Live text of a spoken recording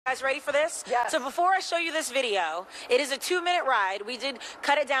Guys ready for this? Yes. So before I show you this video, it is a 2-minute ride. We did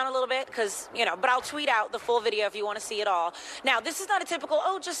cut it down a little bit because, but I'll tweet out the full video if you want to see it all. Now, this is not a typical,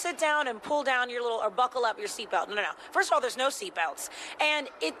 just sit down and pull down your little, or buckle up your seatbelt. No. First of all, there's no seatbelts. And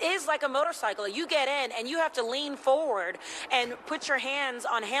it is like a motorcycle. You get in and you have to lean forward and put your hands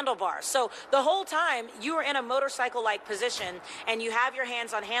on handlebars. So the whole time you are in a motorcycle-like position and you have your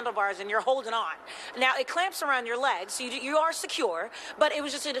hands on handlebars and you're holding on. Now, it clamps around your legs, so you are secure, but it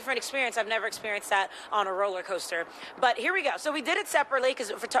was just a different experience. I've never experienced that on a roller coaster. But here we go. So we did it separately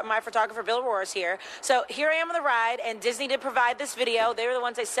because my photographer Bill Rohr is here. So here I am on the ride, and Disney did provide this video. They were the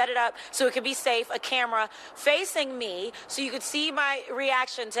ones that set it up so it could be safe, a camera facing me so you could see my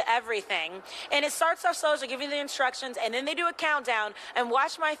reaction to everything. And it starts off slow, so give you the instructions, and then they do a countdown, and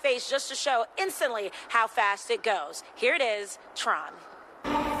watch my face just to show instantly how fast it goes. Here it is, Tron.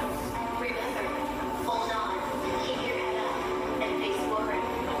 Remember, hold on, keep your head up, and face forward.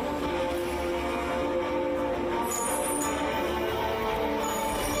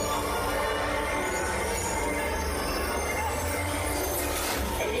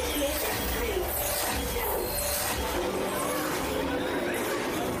 Initiate in 3,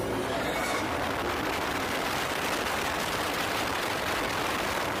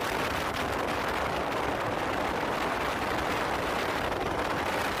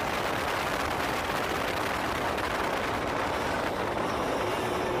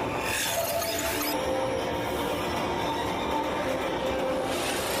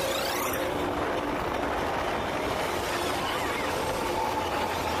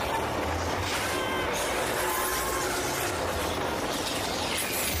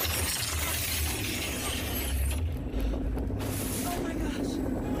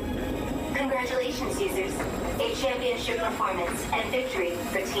 Congratulations, users. A championship performance and victory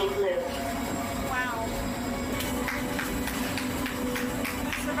for Team Blue. Wow.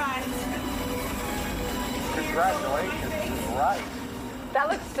 Survived. Congratulations. Right. That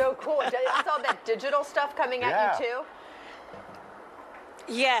looks so cool. Is all that digital stuff coming at you too?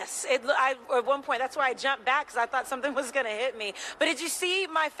 Yes, at one point, that's why I jumped back, because I thought something was going to hit me. But did you see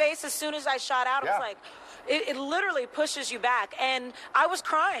my face as soon as I shot out? It was like, it literally pushes you back. And I was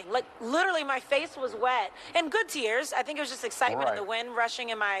crying. Like, literally, my face was wet. And good tears. I think it was just excitement and the wind rushing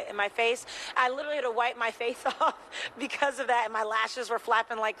in my face. I literally had to wipe my face off because of that, and my lashes were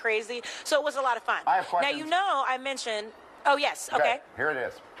flapping like crazy. So it was a lot of fun. I have questions. Now, I mentioned... Oh, yes, okay. Here it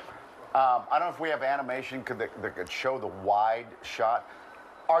is. I don't know if we have animation that could show the wide shot.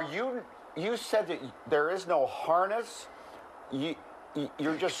 You said that there is no harness?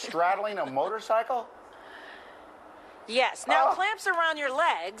 You're just straddling a motorcycle? Yes. Now, it clamps around your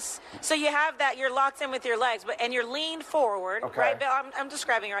legs, so you have that, you're locked in with your legs, and you're leaned forward, right, Bill? I'm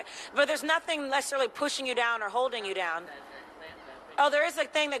describing it right. But there's nothing necessarily pushing you down or holding you down. Oh, there is a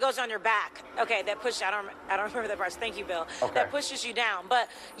thing that goes on your back. Okay, that pushes. I don't remember that part. Thank you, Bill. Okay. That pushes you down. But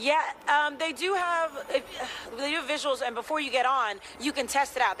yeah, they do have visuals, and before you get on, you can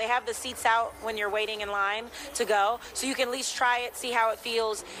test it out. They have the seats out when you're waiting in line to go, so you can at least try it, see how it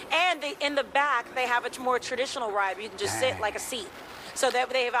feels. And in the back, they have a more traditional ride where you can just sit like a seat. So that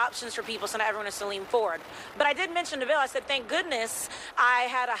they have options for people, so not everyone has to lean forward. But I did mention to Bill, I said, thank goodness I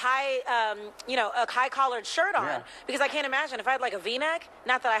had a high collared shirt on, because I can't imagine if I had like a V-neck,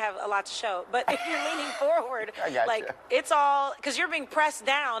 not that I have a lot to show, but if you're leaning forward, it's all, because you're being pressed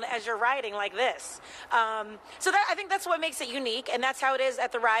down as you're riding like this. So I think that's what makes it unique, and that's how it is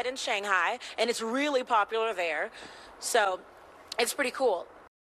at the ride in Shanghai, and it's really popular there. So it's pretty cool.